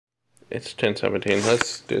It's 10:17.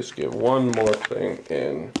 Let's just get one more thing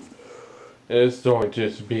in. It's going to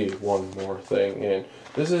just be one more thing in.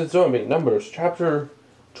 This is going to be Numbers chapter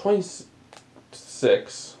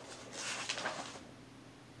 26.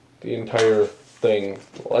 The entire thing.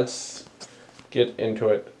 Let's get into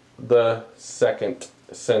it. The second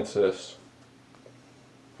census.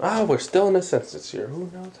 We're still in the census here.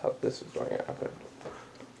 Who knows how this is going to happen?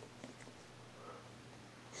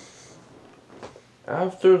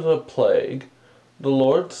 After the plague, the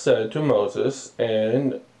Lord said to Moses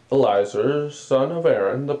and Eleazar, son of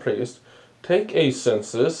Aaron, the priest, "Take a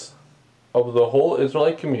census of the whole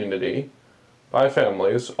Israelite community by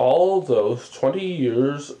families, all those 20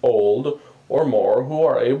 years old or more who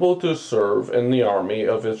are able to serve in the army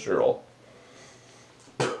of Israel."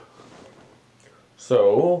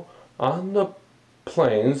 So, on the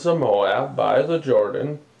plains of Moab by the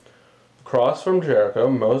Jordan, across from Jericho,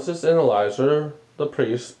 Moses and Eleazar the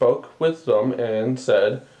priest spoke with them and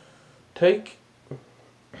said, Take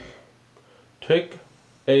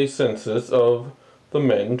a census of the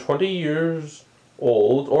men 20 years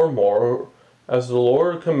old or more, as the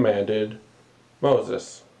Lord commanded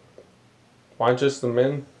Moses. Why just the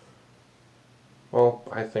men? Well,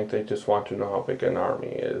 I think they just want to know how big an army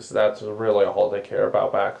is. That's really all they care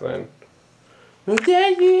about back then.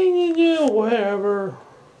 Whatever.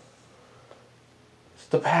 It's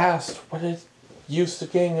the past. What is used to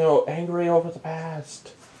getting angry over the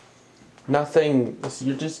past? Nothing.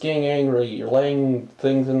 You're just getting angry. You're letting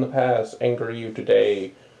things in the past anger you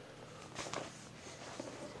today.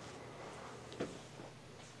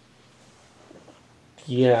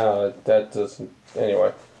 Yeah, that doesn't...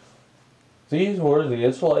 Anyway. These were the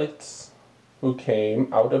Israelites who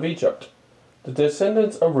came out of Egypt. The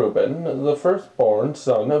descendants of Reuben, the firstborn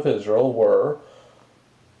son of Israel, were...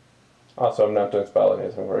 Also, I'm not doing spell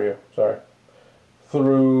anything for you. Sorry.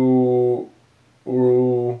 Through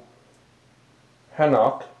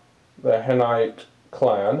Hanok, the Hanite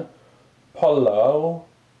clan, Palu,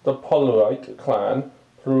 the Paluite clan,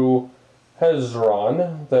 through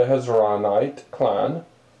Hezron, the Hezronite clan,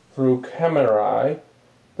 through Camerai,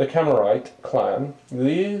 the Camerite clan.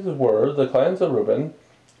 These were the clans of Reuben.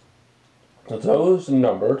 Those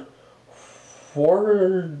numbered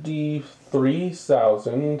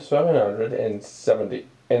 43,770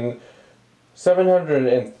 and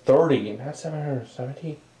 730, not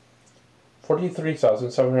 770.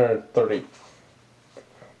 43,730.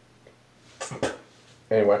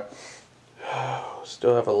 Anyway,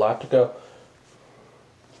 still have a lot to go.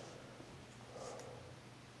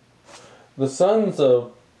 The son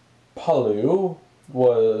of Palu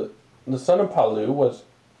was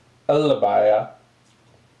Elibiah.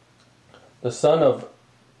 The son of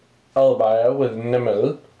Elibiah was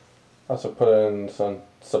Nimel. I also put in some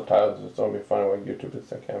subtitles. It's going to be funny what YouTube is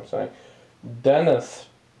thinking I'm saying. Dennis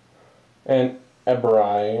and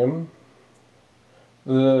Abraham.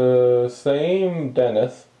 The same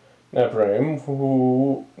Dennis and Abraham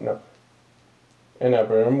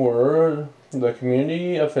were the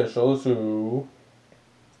community officials who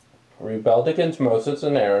rebelled against Moses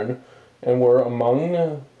and Aaron and were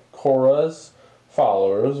among Korah's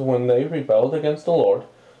followers when they rebelled against the Lord.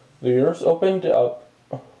 The earth opened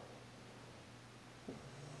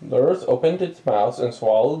its mouth and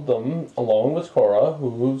swallowed them along with Korah,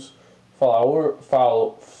 whose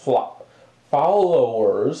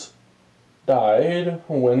followers died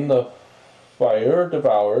when the fire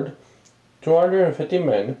devoured 250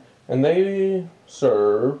 men, and they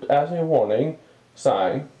served as a warning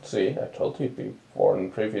sign. See, I told you before in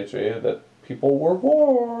the previous video that people were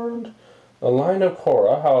warned. The line of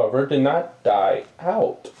Korah, however, did not die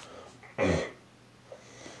out.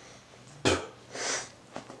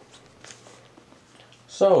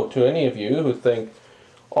 So, to any of you who think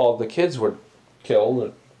all the kids were killed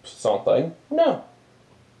or something, no.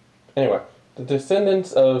 Anyway, the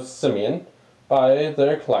descendants of Simeon by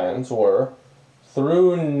their clans were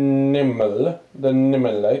through Nimel, the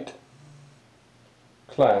Nimelite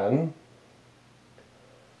clan,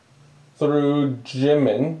 through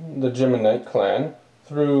Jimin, the Jiminite clan,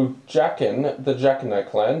 through Jachin, the Jachinite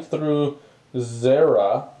clan, through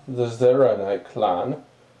Zerah, the Zeranite clan,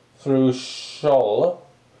 through Shul,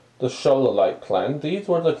 the Shulite clan. These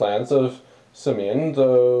were the clans of Simeon.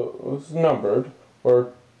 Those numbered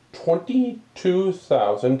were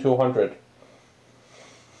 22,200.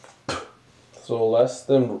 So less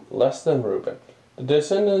than Reuben. The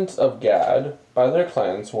descendants of Gad by their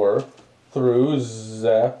clans were through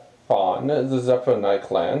Zephon, the Zephonite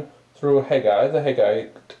clan, through Haggai, the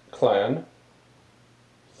Haggite clan,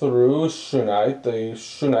 through Shunite, the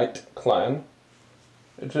Shunite clan.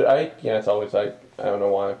 Yeah, it's always like I don't know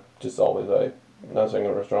why, just always nothing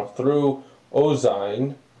original. Through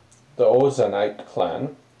Ozine, the Ozanite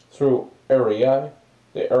clan. Through Arii,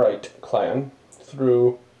 the Arite clan.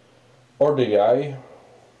 Through Ordii,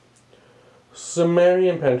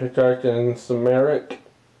 Sumerian Pentateuch and Sumeric.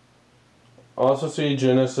 Also see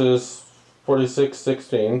Genesis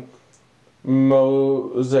 46:16.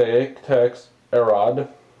 Mosaic text Arad.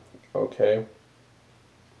 Okay.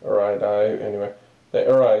 Aradi, anyway. The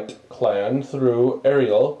Arite clan through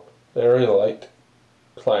Ariel, the Arielite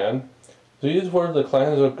clan. These were the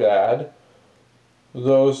clans of Gad.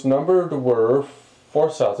 Those numbered were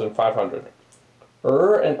 4,500.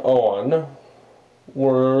 And On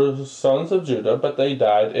were sons of Judah, but they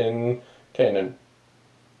died in Canaan.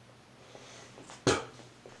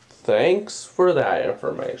 Thanks for that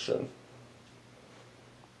information.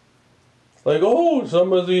 Like, oh,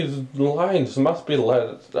 some of these lines must be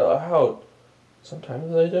let out.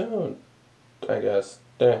 Sometimes they don't, I guess.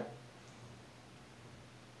 There's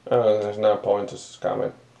no point to this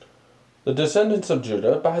comment. The descendants of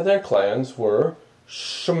Judah by their clans were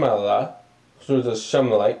Shemelah, through the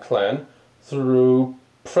Shemelite clan, through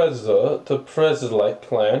Prezah, the Prezahite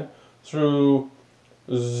clan, through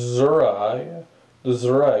Zerai, the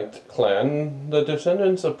Zerite clan, the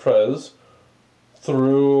descendants of Prez,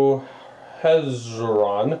 through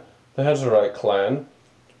Hezron, the Hezrite clan,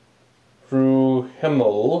 through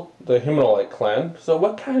Himmel, the Himmelite clan. So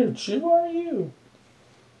what kind of Jew are you?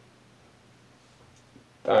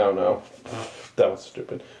 I don't know. That was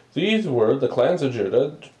stupid. These were the clans of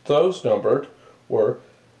Judah. Those numbered were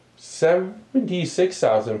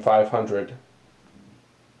 76,500.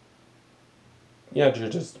 Yeah,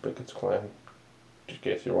 Judah's the biggest clan, in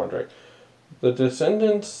case you're wondering. The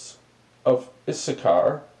descendants of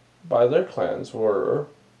Issachar by their clans were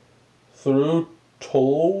through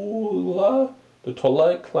Tola, the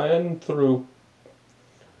Tolite clan, through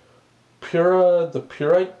Pura, the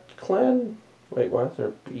Purite clan. Wait, why is there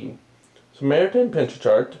a B? Samaritan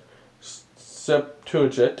Pentateuch,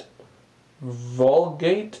 Septuagint,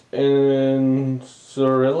 Vulgate, and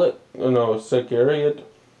Cyrillic, Sigariot.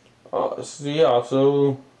 See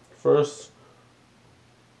also First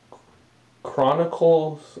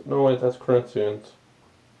Chronicles. No, wait, that's Corinthians.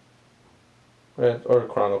 Or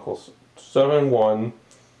Chronicles. 7:1.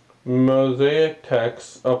 Mosaic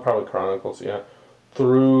text. Oh, probably Chronicles, yeah.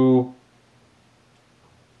 Through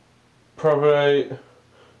Puvah,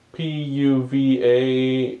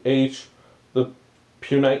 Puvah, the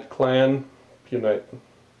Punite clan. Punite.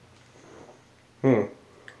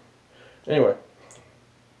 Anyway.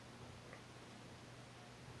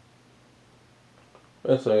 Wait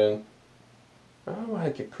a second. I don't know why I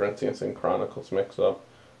get Corinthians and Chronicles mixed up.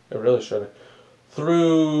 I really should.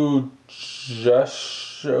 Through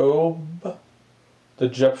Jashub, the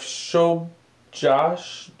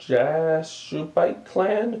Jashubite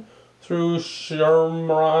clan, through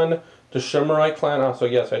Shemron, the Shemerite clan. Also,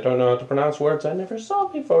 yes, I don't know how to pronounce words I never saw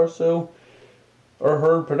before, or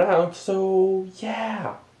heard pronounced, so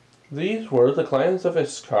yeah. These were the clans of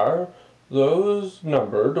Issachar. Those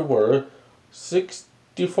numbered were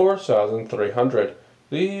 64,300.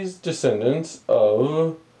 These descendants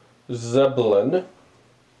of Zebulun.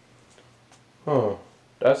 Oh,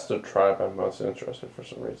 that's the tribe I'm most interested in for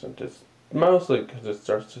some reason. Just mostly because it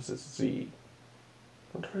starts with a Z.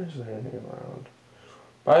 What is there any around?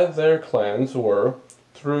 By their clans were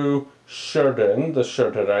through Shurdan, the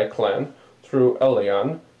Shurdanite clan, through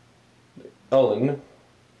Elan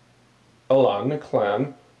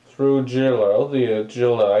clan, through Gilal, the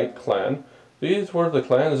Gilite clan. These were the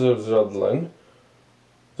clans of Zebulun.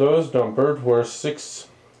 Those numbered were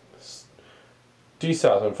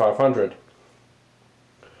 60,500.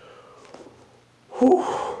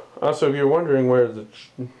 Also, if you're wondering where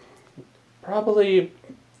probably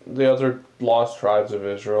the other lost tribes of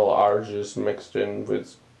Israel are just mixed in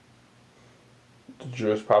with the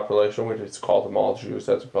Jewish population, which is called them all Jews.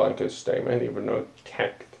 That's a blanket statement, even though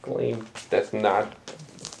technically that's not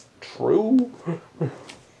true.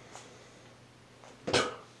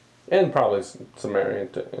 And probably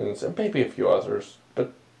Samaritans, and maybe a few others,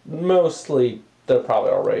 but mostly they're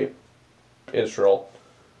probably already Israel.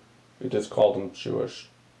 We just called them Jewish,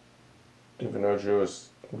 even though Jewish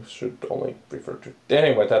we should only refer to.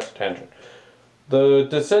 Anyway, that's a tangent. The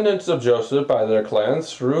descendants of Joseph by their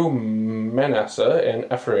clans through Manasseh and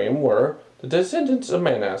Ephraim were the descendants of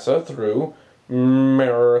Manasseh through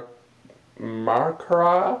Markra,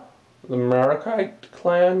 the Marakite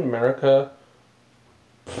clan, Macrire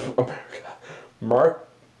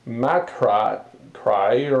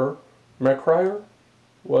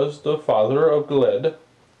was the father of Gled.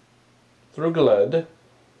 Through Gled,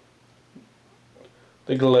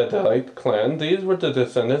 the Gledite clan. These were the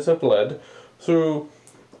descendants of Gled through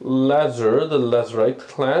Lazar, the Lazarite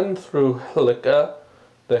clan, through Helika,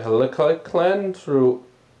 the Helikite clan, through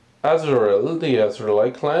Azrael, the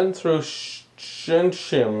Azraelite clan, through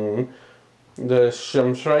Shenshim, the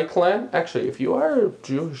Shemshrai clan. Actually, if you are of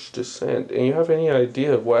Jewish descent and you have any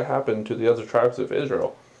idea of what happened to the other tribes of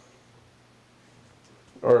Israel,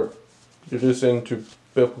 or you're just into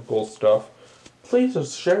biblical stuff, please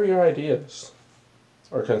just share your ideas.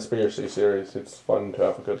 Or conspiracy theories. It's fun to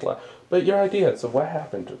have a good laugh. But your ideas of what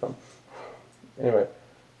happened to them. Anyway,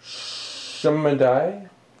 Shemidai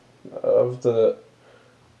of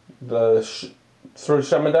through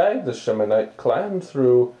Shemidai, the Sheminite clan,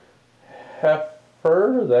 through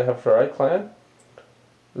Hefer, the Heferite clan,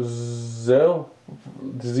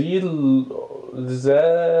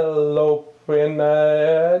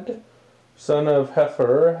 Zelophenad, son of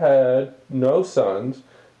Hefer, had no sons.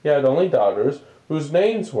 He had only daughters, whose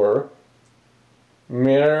names were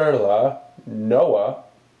Mirla, Noah.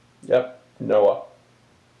 Yep, Noah.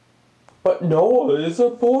 But Noah is a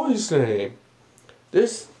boy's name.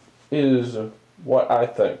 This is what I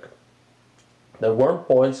think. There weren't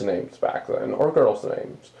boys' names back then, or girls'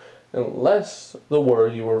 names, unless the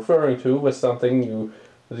word you were referring to was something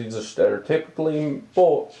these are stereotypically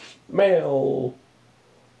male,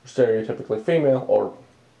 stereotypically female, or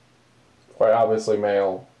quite obviously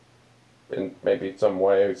male in maybe some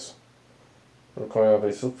ways, or quite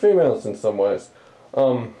obviously females in some ways.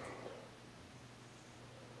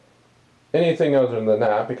 Anything other than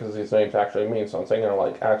that, because these names actually mean something, are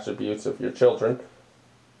like attributes of your children.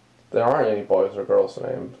 There aren't any boys or girls'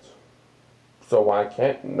 names. So why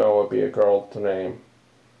can't Noah be a girl's name?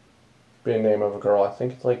 Be a name of a girl. I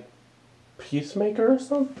think it's like Peacemaker or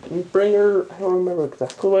something? Bringer? I don't remember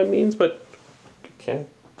exactly what it means, but can't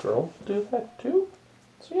girls do that too?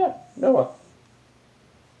 So yeah, Noah.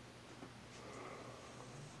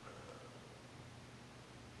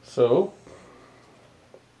 So,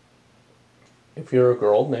 if you're a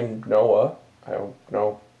girl named Noah, I don't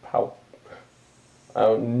know how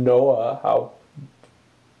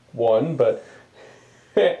one, but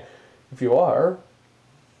if you are,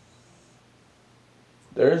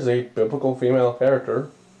 there's a biblical female character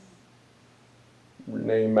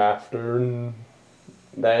named after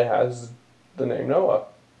that has the name Noah.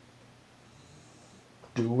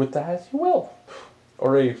 Do with that as you will.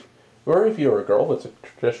 Or if you're a girl with a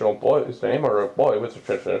traditional boy's name, or a boy with a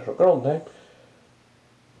traditional girl's name,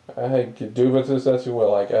 I could do with this as you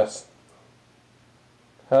will, I guess.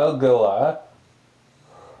 Helgala,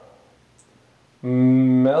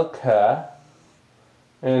 Melka,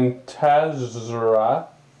 and Tazra.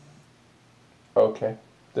 Okay,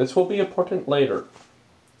 this will be important later.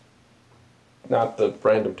 Not the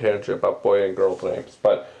random tangent about boy and girl names,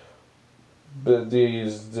 but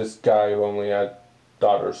this guy who only had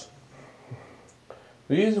daughters.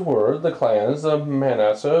 These were the clans of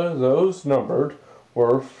Manasseh. Those numbered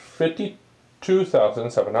were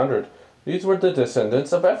 52,700. These were the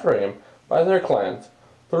descendants of Ephraim by their clans.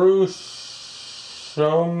 Through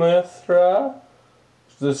Shomethra,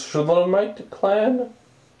 the Shulamite clan.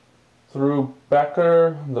 Through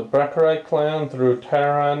Becher, the Becherite clan. Through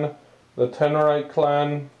Taran, the Tenorite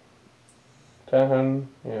clan. Tahan,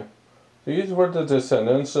 yeah. These were the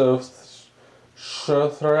descendants of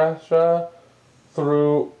Shethrasha.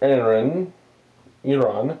 Through Iran,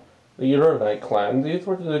 the Iranite clan. These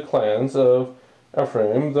were the clans of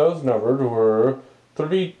Ephraim. Those numbered were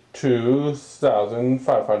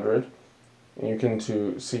 32,500. You can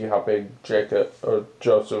see how big Jacob or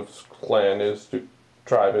Joseph's clan is,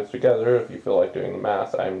 tribe is together. If you feel like doing the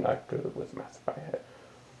math, I'm not good with math in my head.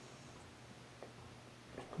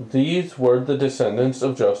 These were the descendants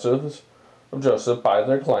of Joseph by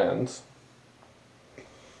their clans.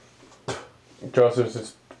 Joseph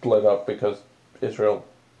is split up because Israel,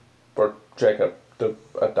 or Jacob,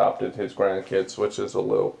 adopted his grandkids, which is a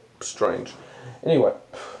little strange. Anyway,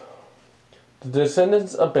 the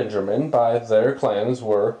descendants of Benjamin by their clans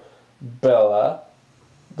were Bela,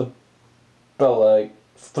 the Belite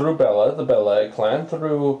clan,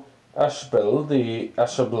 through Ashbel, the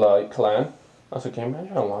Ashabelite clan. Also, can you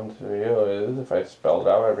imagine how long this video is if I spelled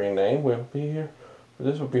out every name?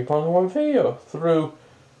 This would be only one video. Through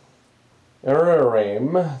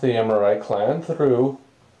Araim, the Amorite clan, through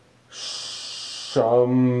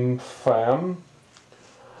Shampham.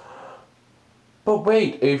 But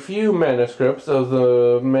wait, a few manuscripts of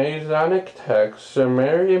the Masonic texts,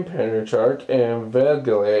 Sumerian Pentateuch, and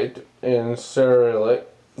Vulgate, and Syriac,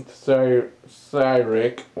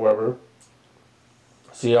 whatever.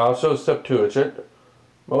 See also Septuagint.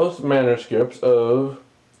 Most manuscripts of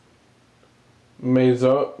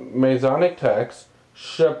Masonic text,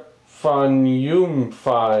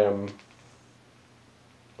 Shephaniumphime.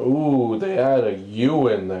 Ooh, they add a U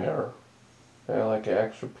in there. They add like an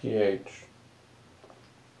extra PH.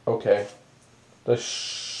 Okay. The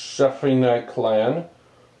Shephonite clan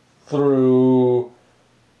through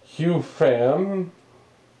Hupham,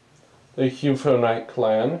 the Huphonite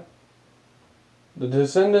clan. The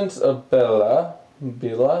descendants of Bela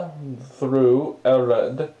through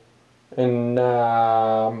Ered and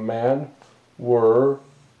Naaman were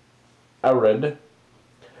Arid.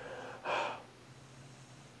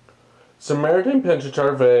 Samaritan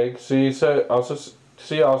Pentateuch vague. See also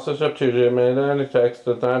Septuagint. Messianic text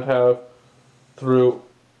does not have through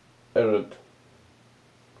Ered.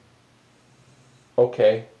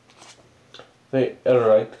 Okay. The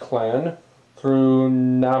Eredite clan through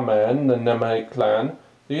Naaman, the Naamanite clan.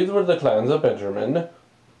 These were the clans of Benjamin.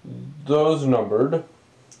 Those numbered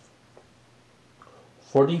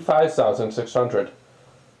 45,600.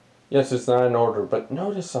 Yes, it's not in order, but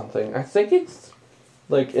notice something. I think it's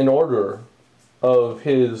like in order of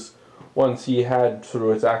his ones he had through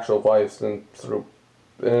his actual wives and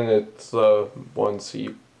it's ones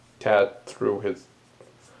he had through his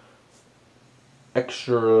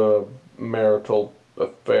extramarital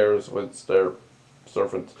affairs with their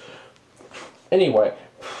servants. Anyway,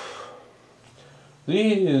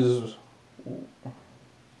 these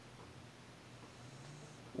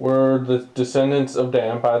were the descendants of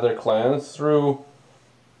Dan by their clans through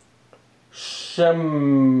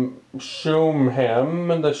Shumham,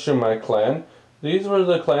 the Shumite clan. These were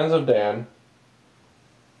the clans of Dan.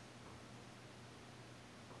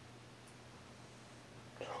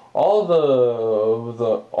 All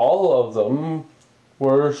of them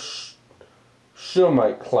were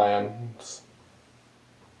Shumite clans,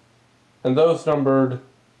 and those numbered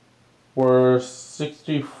were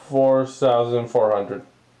 64,400.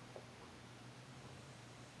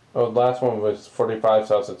 Oh, the last one was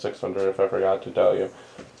 45,600, if I forgot to tell you.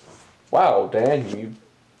 Wow, Dan, you're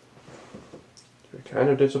kind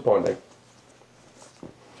of disappointing.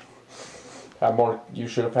 You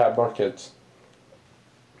should have had more kids.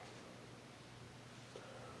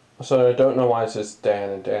 So I don't know why it says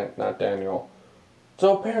Dan and not Daniel.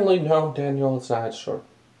 So apparently, no, Daniel is not short.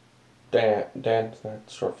 Dan's not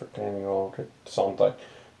short for Daniel or something.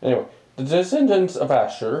 Anyway, the descendants of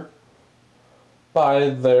Asher by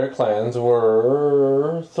their clans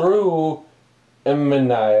were through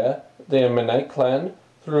Emaniah, the Ammonite clan,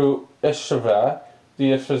 through Ishva,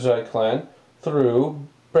 the Ishvite clan, through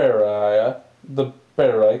Beriah, the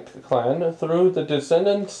Berite clan, through the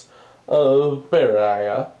descendants of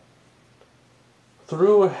Beriah,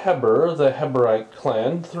 through Heber, the Heberite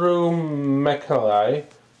clan, through Mechali,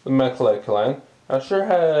 the Mechalite clan. Asher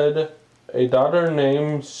had a daughter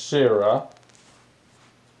named Sarah.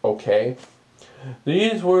 Okay.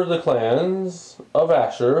 These were the clans of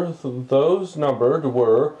Asher. Those numbered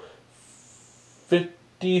were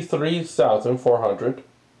 53,400.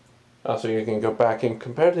 Also, you can go back and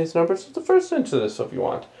compare these numbers to the first census if you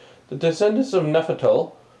want. The descendants of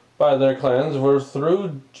Nephitel by their clans were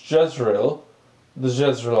through Jezreel, the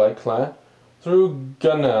Jezreelite clan, through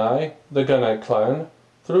Gunai, the Gunite clan,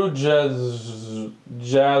 through Jazer,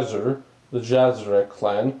 the Jazerite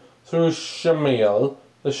clan, through Shemiel,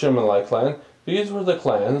 the Shemelite clan. These were the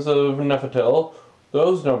clans of Nephitel.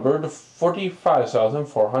 Those numbered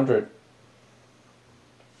 45,400.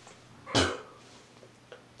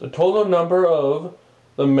 The total number of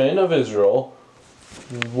the men of Israel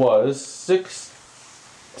was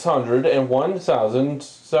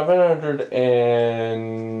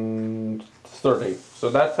 601,730. So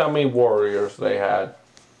that's how many warriors they had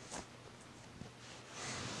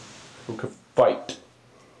who could fight.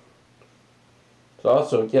 So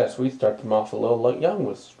also, yes, we start them off a little young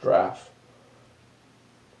with this draft.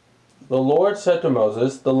 The Lord said to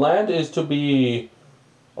Moses, the land is to be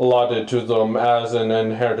allotted to them as an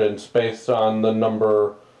inheritance based on the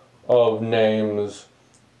number of names.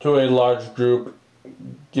 To a large group,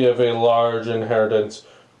 give a large inheritance.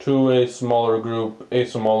 To a smaller group, a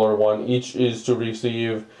smaller one. Each is to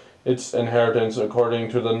receive its inheritance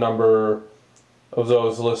according to the number of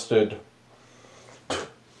those listed.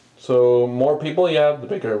 So, more people you have, the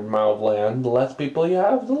bigger amount of land. The less people you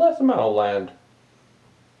have, the less amount of land.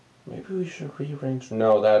 Maybe we should rearrange.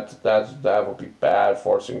 No, that would be bad.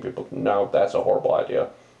 Forcing people. No, that's a horrible idea.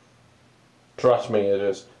 Trust me, it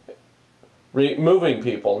is. Moving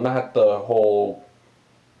people, not the whole.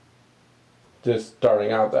 Just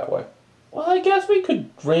starting out that way. Well, I guess we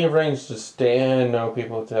could rearrange to stand. No,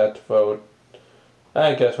 people had to vote.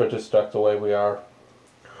 I guess we're just stuck the way we are.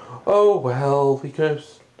 Oh well,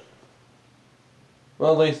 because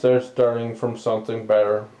Well, at least they're starting from something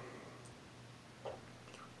better.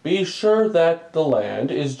 Be sure that the land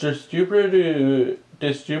is distributed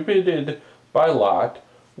by lot,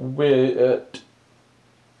 with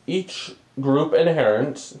each group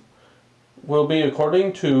inheritance will be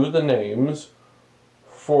according to the names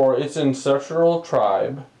for its ancestral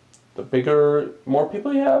tribe. More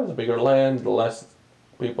people you have, the bigger land, the less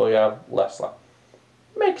people you have, less land.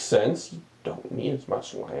 Makes sense. You don't need as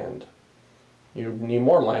much land. You need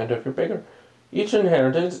more land if you're bigger. Each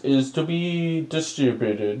inheritance is to be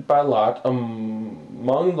distributed by lot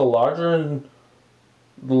among the larger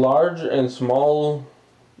and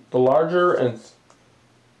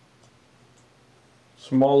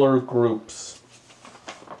smaller groups.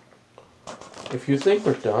 If you think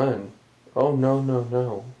we're done, oh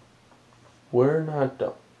no, we're not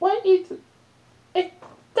done. What is it? It's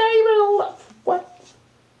not even left. What?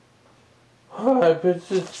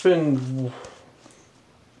 It's been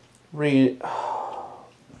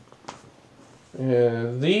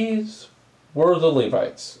these were the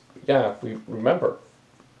Levites. Yeah, we remember.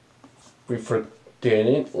 We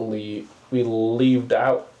leaved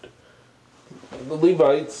out. The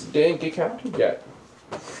Levites didn't get counted yet.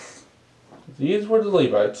 These were the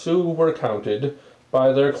Levites who were counted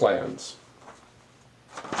by their clans.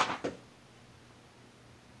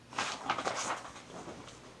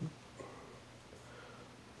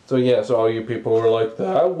 So yes, all you people were like,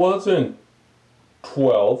 that wasn't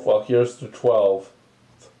 12. Well, here's the 12.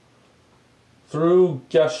 Through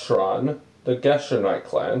Geshron, the Geshronite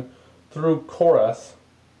clan, through Korath,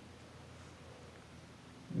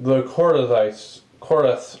 the Korathite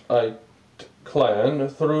clan,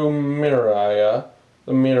 through Miriah,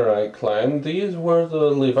 the Merarite clan. These were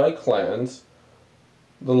the Levite clans,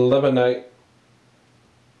 the Lebanite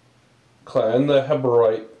clan, the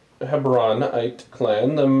Hebronite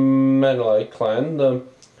clan, the Menelite clan, the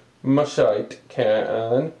Mushite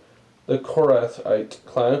clan, the Korathite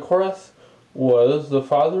clan. Korath was the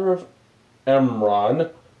father of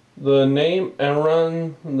Amram. The name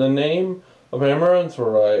of Amram's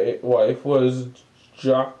wife was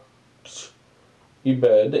Jochebed,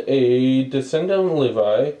 a descendant of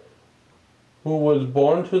Levi, who was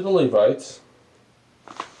born to the Levites.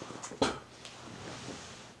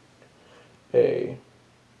 A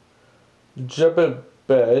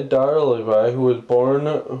Jebebed, daughter of Levi, who was born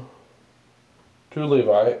to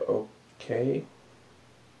Levi. Okay.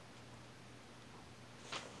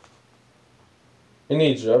 In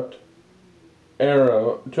Egypt,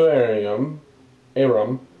 Aram,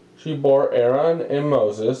 she bore Aaron and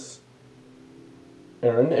Moses,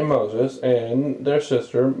 and their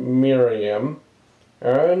sister Miriam.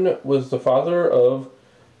 Aaron was the father of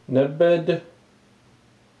Nadab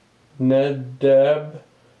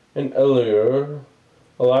and Eleazar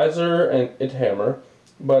and Ithamar,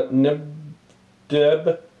 but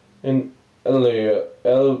Nadab and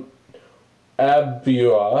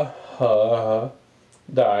Abiah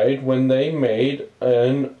died when they made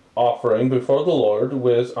an offering before the Lord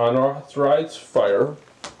with unauthorized fire.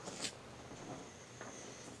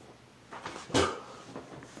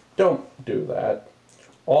 Don't do that.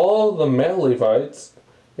 All the male Levites,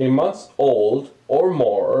 a month old or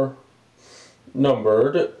more,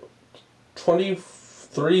 numbered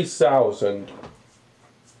 23,000.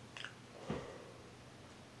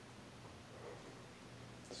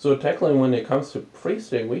 So technically, when it comes to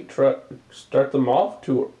priesting, we start them off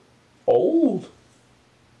too old.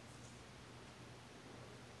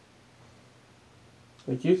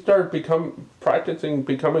 Like, you start practicing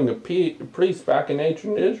becoming a priest back in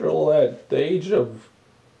ancient Israel at the age of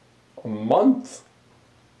a month.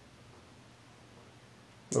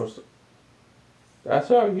 That's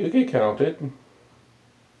how you get counted.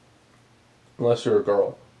 Unless you're a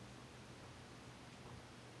girl.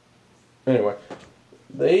 Anyway.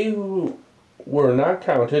 They were not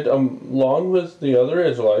counted along with the other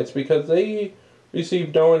Israelites because they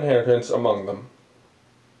received no inheritance among them.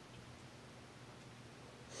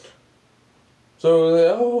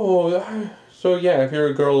 So yeah, if you're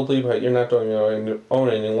a girl Levite, you're not going to own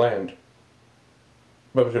any land.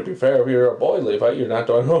 But to be fair, if you're a boy Levite, you're not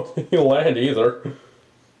going to own any land either.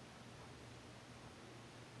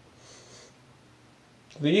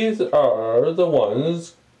 These are the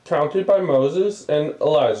ones counted by Moses and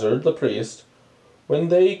Eleazar the priest when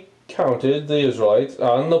they counted the Israelites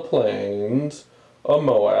on the plains of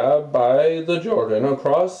Moab by the Jordan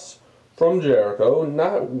across from Jericho.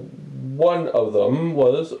 Not one of them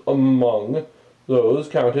was among those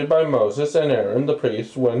counted by Moses and Aaron the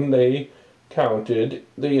priest when they counted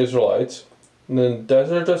the Israelites in the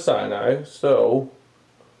desert of Sinai. So,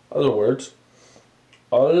 in other words,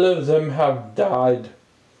 All of them have died.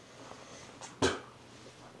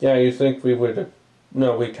 Yeah, you think we would...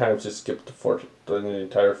 No, we kind of just skipped the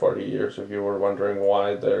entire 40 years if you were wondering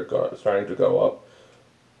why they're starting to go up.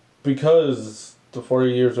 Because the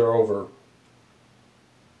 40 years are over.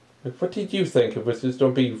 Like, what did you think? It was just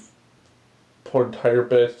don't be for entire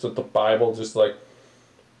bits of the Bible, just like...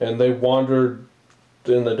 And they wandered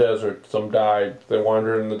in the desert, some died. They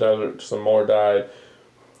wandered in the desert, some more died.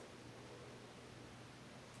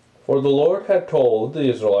 For the Lord had told the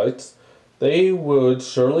Israelites they would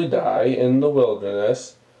surely die in the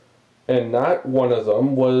wilderness, and not one of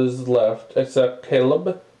them was left except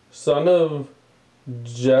Caleb, son of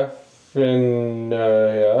Jephunneh,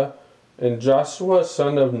 and Joshua,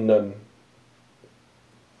 son of Nun.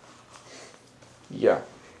 Yeah.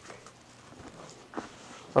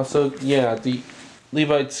 Also, yeah, the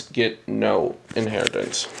Levites get no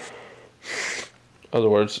inheritance. In other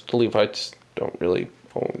words, the Levites don't really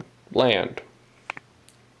own land.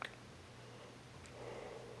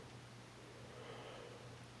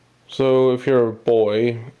 So if you're a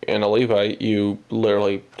boy and a Levite, you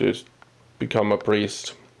literally just become a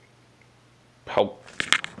priest. Well,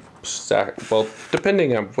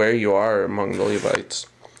 depending on where you are among the Levites,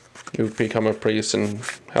 you become a priest and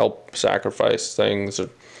help sacrifice things or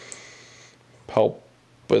help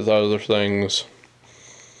with other things,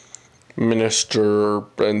 minister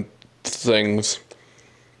and things.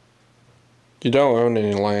 You don't own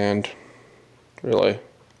any land, really,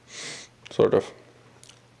 sort of.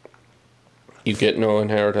 You get no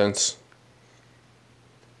inheritance.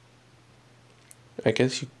 I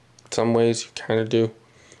guess some ways you kind of do.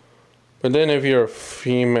 But then if you're a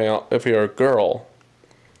female, if you're a girl,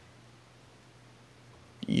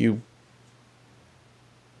 you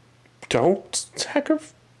don't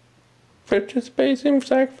participate in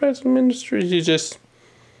sacrifice ministries. You just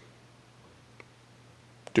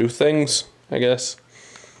do things, I guess.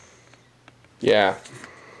 Yeah.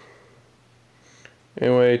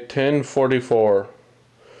 Anyway, 1044.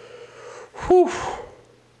 Whew.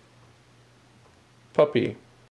 Puppy.